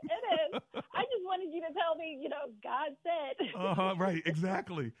all. It is. I just wanted you to tell me, you know, God said. Right.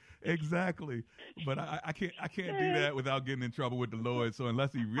 Exactly. But I can't do that without getting in trouble with the Lord. So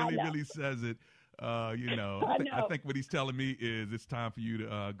unless he really says it. You know, I think what he's telling me is it's time for you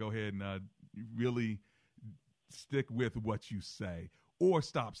to go ahead and really stick with what you say, or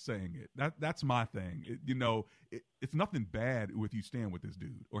stop saying it. That's my thing. It's nothing bad with you staying with this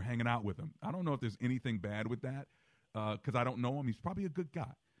dude or hanging out with him. I don't know if there's anything bad with that, because I don't know him. He's probably a good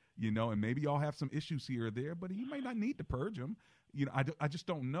guy, you know, and maybe y'all have some issues here or there, but he might not need to purge him. You know, I just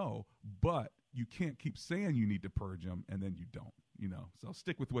don't know. But you can't keep saying you need to purge him and then you don't, you know. So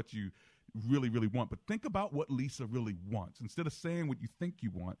stick with what you really, really want. But think about what Lisa really wants. Instead of saying what you think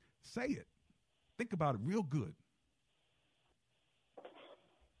you want, say it. Think about it real good.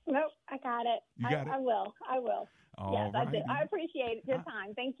 Nope, I got it. You got it? I will. Yes, right. I do. I appreciate your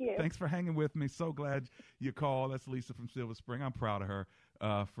time. Thank you. Thanks for hanging with me. So glad you called. That's Lisa from Silver Spring. I'm proud of her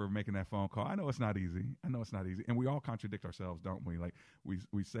for making that phone call. I know it's not easy. And we all contradict ourselves, don't we? Like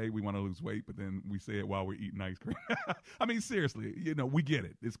we say we want to lose weight, but then we say it while we're eating ice cream. I mean, seriously, you know, we get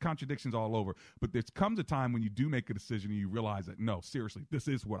it. There's contradictions all over. But there comes a time when you do make a decision and you realize that, no, seriously, this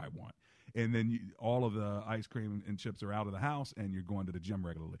is what I want. And then all of the ice cream and chips are out of the house and you're going to the gym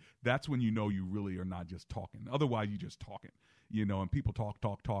regularly. That's when you know you really are not just talking. Otherwise, you're just talking, you know, and people talk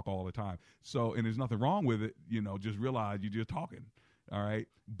all the time. So, and there's nothing wrong with it, you know, just realize you're just talking. All right.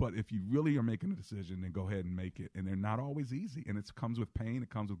 But if you really are making a decision, then go ahead and make it. And they're not always easy. And it comes with pain. It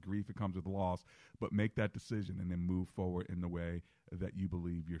comes with grief. It comes with loss. But make that decision and then move forward in the way that you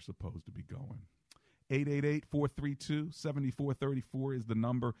believe you're supposed to be going. 888-432-7434 is the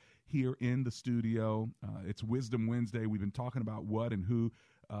number here in the studio. It's Wisdom Wednesday. We've been talking about what and who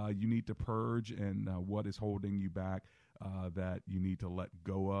you need to purge and what is holding you back that you need to let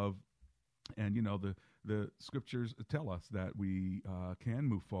go of. And, you know, the scriptures tell us that we can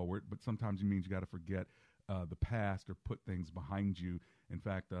move forward, but sometimes it means you got to forget the past or put things behind you In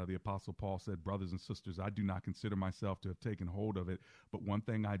fact, the Apostle Paul said, brothers and sisters, I do not consider myself to have taken hold of it, but one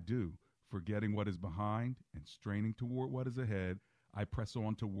thing I do, forgetting what is behind and straining toward what is ahead, I press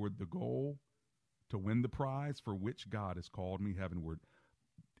on toward the goal to win the prize for which God has called me heavenward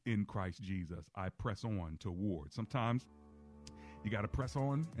in Christ Jesus. I press on toward. Sometimes you got to press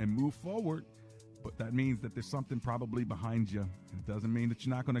on and move forward, but that means that there's something probably behind you. It doesn't mean that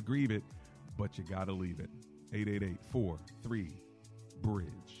you're not going to grieve it, but you got to leave it.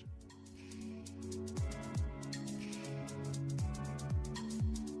 888-43-BRIDGE.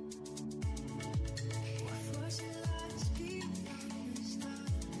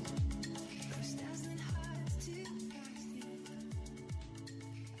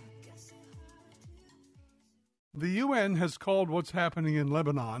 The UN has called what's happening in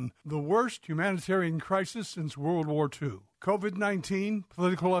Lebanon the worst humanitarian crisis since World War II. COVID-19,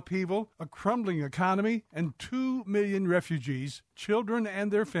 political upheaval, a crumbling economy, and 2 million refugees, children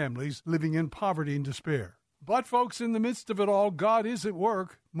and their families living in poverty and despair. But, folks, in the midst of it all, God is at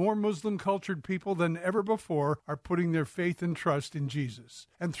work. More Muslim-cultured people than ever before are putting their faith and trust in Jesus.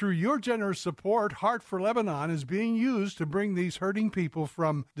 And through your generous support, Heart for Lebanon is being used to bring these hurting people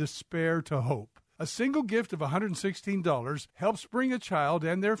from despair to hope. A single gift of $116 helps bring a child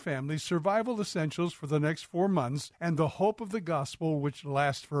and their family survival essentials for the next 4 months and the hope of the gospel which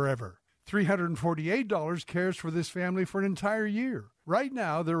lasts forever. $348 cares for this family for an entire year. Right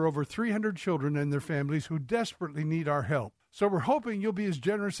now, there are over 300 children and their families who desperately need our help. So we're hoping you'll be as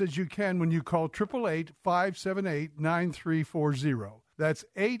generous as you can when you call 888-578-9340. That's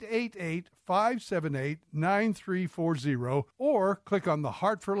 888-578-9340, or click on the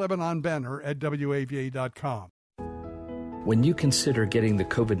Heart for Lebanon banner at WAVA.com. When you consider getting the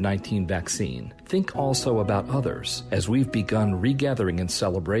COVID-19 vaccine, think also about others. As we've begun regathering in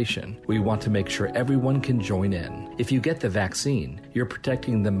celebration, we want to make sure everyone can join in. If you get the vaccine, you're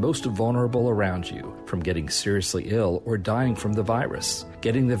protecting the most vulnerable around you from getting seriously ill or dying from the virus.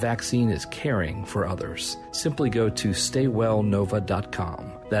 Getting the vaccine is caring for others. Simply go to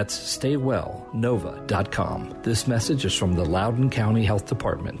StayWellNova.com. That's StayWellNova.com. This message is from the Loudoun County Health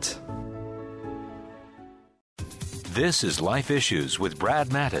Department. This is Life Issues with Brad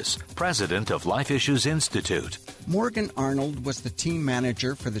Mattis, president of Life Issues Institute. Morgan Arnold was the team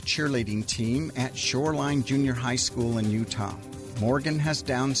manager for the cheerleading team at Shoreline Junior High School in Utah. Morgan has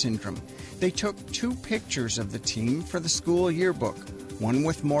Down syndrome. They took 2 pictures of the team for the school yearbook, one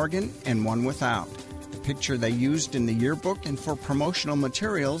with Morgan and one without. The picture they used in the yearbook and for promotional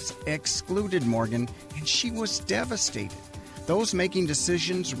materials excluded Morgan, and she was devastated. Those making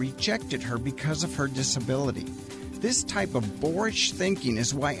decisions rejected her because of her disability. This type of boorish thinking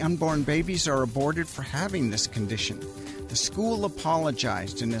is why unborn babies are aborted for having this condition. The school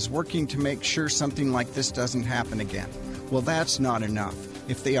apologized and is working to make sure something like this doesn't happen again. Well, that's not enough.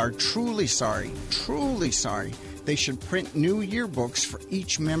 If they are truly sorry, they should print new yearbooks for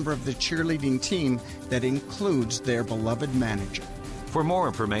each member of the cheerleading team that includes their beloved manager. For more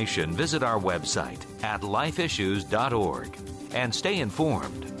information, visit our website at lifeissues.org and stay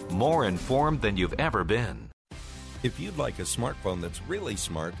informed, more informed than you've ever been. If you'd like a smartphone that's really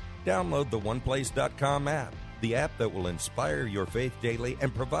smart, download the OnePlace.com app, the app that will inspire your faith daily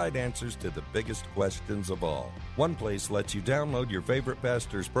and provide answers to the biggest questions of all. OnePlace lets you download your favorite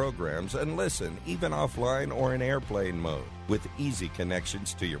pastor's programs and listen, even offline or in airplane mode, with easy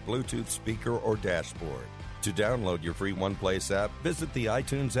connections to your Bluetooth speaker or dashboard. To download your free OnePlace app, visit the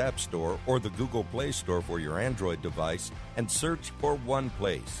iTunes App Store or the Google Play Store for your Android device and search for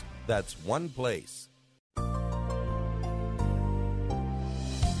OnePlace. That's OnePlace.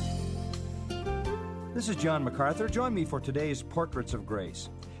 This is John MacArthur. Join me for today's Portraits of Grace.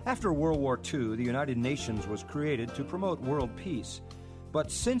 After World War II, the United Nations was created to promote world peace.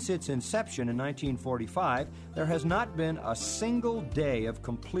 But since its inception in 1945, there has not been a single day of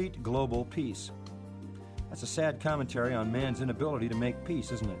complete global peace. That's a sad commentary on man's inability to make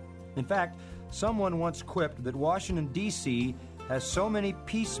peace, isn't it? In fact, someone once quipped that Washington, D.C. has so many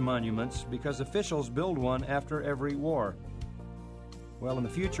peace monuments because officials build one after every war. Well, in the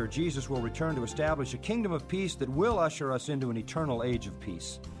future, Jesus will return to establish a kingdom of peace that will usher us into an eternal age of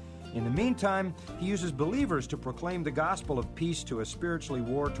peace. In the meantime, he uses believers to proclaim the gospel of peace to a spiritually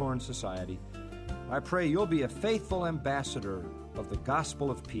war-torn society. I pray you'll be a faithful ambassador of the gospel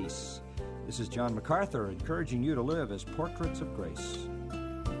of peace. This is John MacArthur encouraging you to live as portraits of grace.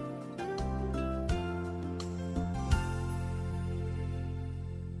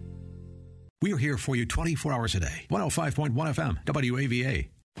 We're here for you 24 hours a day. 105.1 FM, WAVA.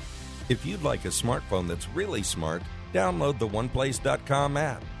 If you'd like a smartphone that's really smart, download the OnePlace.com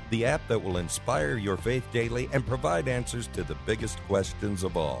app, the app that will inspire your faith daily and provide answers to the biggest questions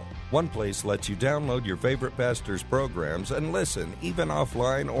of all. One Place lets you download your favorite pastor's programs and listen, even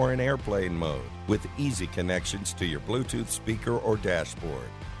offline or in airplane mode, with easy connections to your Bluetooth speaker or dashboard.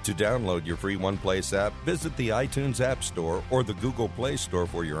 To download your free One Place app, visit the iTunes App Store or the Google Play Store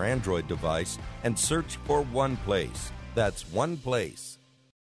for your Android device and search for One Place. That's One Place.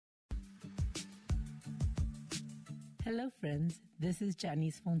 Hello, friends. This is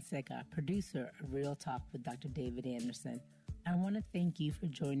Janice Fonseca, producer of Real Talk with Dr. David Anderson. I want to thank you for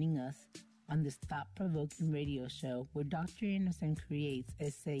joining us on this thought-provoking radio show where Dr. Anderson creates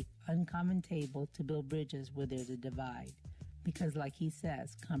a safe, uncommon table to build bridges where there's a divide. Because like he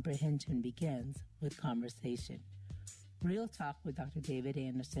says, comprehension begins with conversation. Real Talk with Dr. David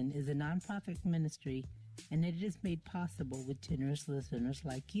Anderson is a nonprofit ministry, and it is made possible with generous listeners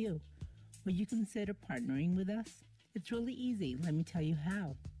like you. Will you consider partnering with us? It's really easy. Let me tell you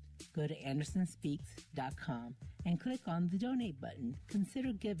how. Go to AndersonSpeaks.com and click on the donate button.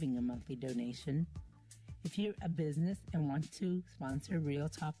 Consider giving a monthly donation. If you're a business and want to sponsor Real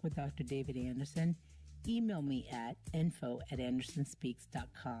Talk with Dr. David Anderson, email me at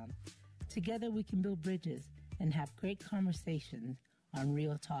info@AndersonSpeaks.com. Together we can build bridges and have great conversations on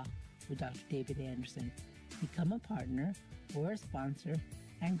Real Talk with Dr. David Anderson. Become a partner or a sponsor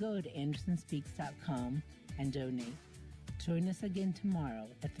and go to AndersonSpeaks.com and donate. Join us again tomorrow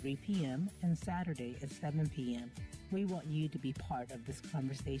at 3 p.m. and Saturday at 7 p.m. We want you to be part of this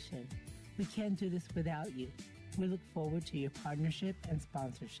conversation. We can't do this without you. We look forward to your partnership and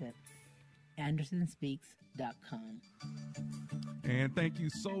sponsorship. AndersonSpeaks.com. And thank you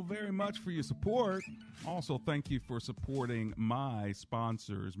so very much for your support. Also, thank you for supporting my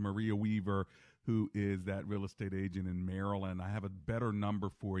sponsors, Maria Weaver, who is that real estate agent in Maryland. I have a better number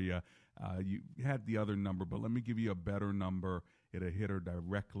for you. You had the other number, but let me give you a better number. It'll hit her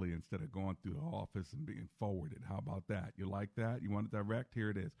directly instead of going through the office and being forwarded. How about that? You like that? You want it direct?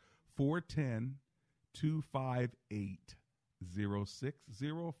 Here it is.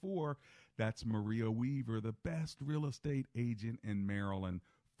 410-258-0604. That's Maria Weaver, the best real estate agent in Maryland.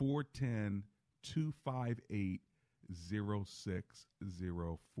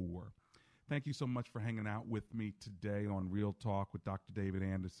 410-258-0604. Thank you so much for hanging out with me today on Real Talk with Dr. David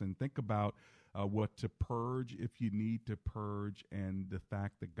Anderson. Think about what to purge if you need to purge, and the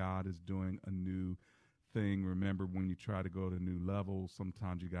fact that God is doing a new thing. Remember, when you try to go to new levels,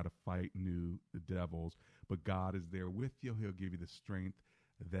 sometimes you got to fight new devils, but God is there with you. He'll give you the strength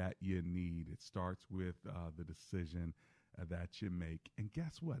that you need. It starts with the decision that you make. And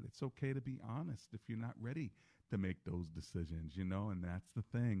guess what? It's okay to be honest if you're not ready to make those decisions, you know, and that's the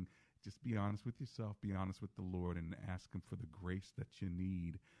thing. Just be honest with yourself, be honest with the Lord, and ask him for the grace that you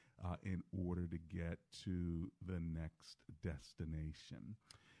need in order to get to the next destination.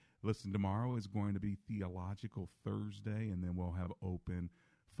 Listen, tomorrow is going to be Theological Thursday, and then we'll have open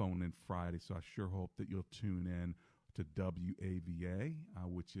phone in Friday. So I sure hope that you'll tune in to WAVA,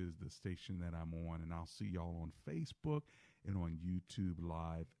 which is the station that I'm on, and I'll see y'all on Facebook and on YouTube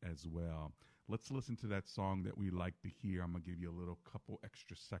Live as well. Let's listen to that song that we like to hear. I'm going to give you a little couple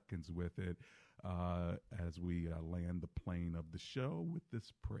extra seconds with it as we land the plane of the show with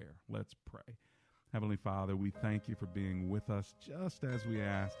this prayer. Let's pray. Heavenly Father, we thank you for being with us just as we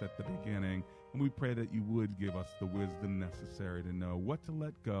asked at the beginning, and we pray that you would give us the wisdom necessary to know what to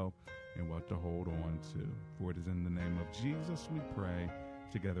let go and what to hold on to. For it is in the name of Jesus we pray.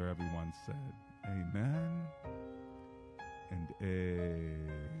 Together everyone said, amen and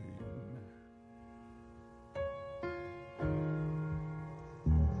amen.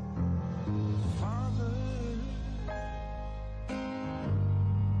 Father,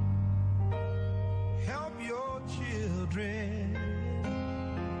 help your children,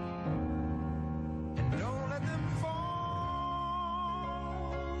 and don't let them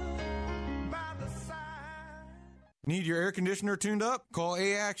fall by the side. Need your air conditioner tuned up? Call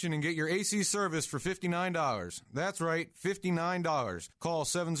A-Action and get your AC service for $59. That's right, $59. Call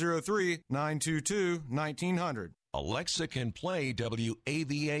 703-922-1900. Alexa can play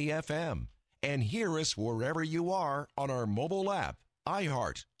WAVA-FM and hear us wherever you are on our mobile app,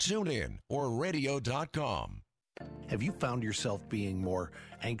 iHeart, TuneIn, or radio.com. Have you found yourself being more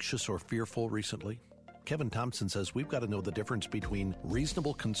anxious or fearful recently? Kevin Thompson says we've got to know the difference between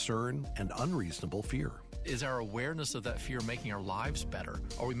reasonable concern and unreasonable fear. Is our awareness of that fear making our lives better?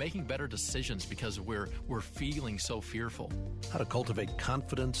 Are we making better decisions because we're feeling so fearful? How to cultivate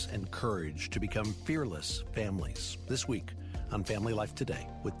confidence and courage to become fearless families. This week on Family Life Today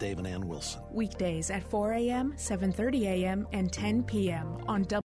with Dave and Ann Wilson. Weekdays at 4 a.m., 7:30 a.m., and 10 p.m. on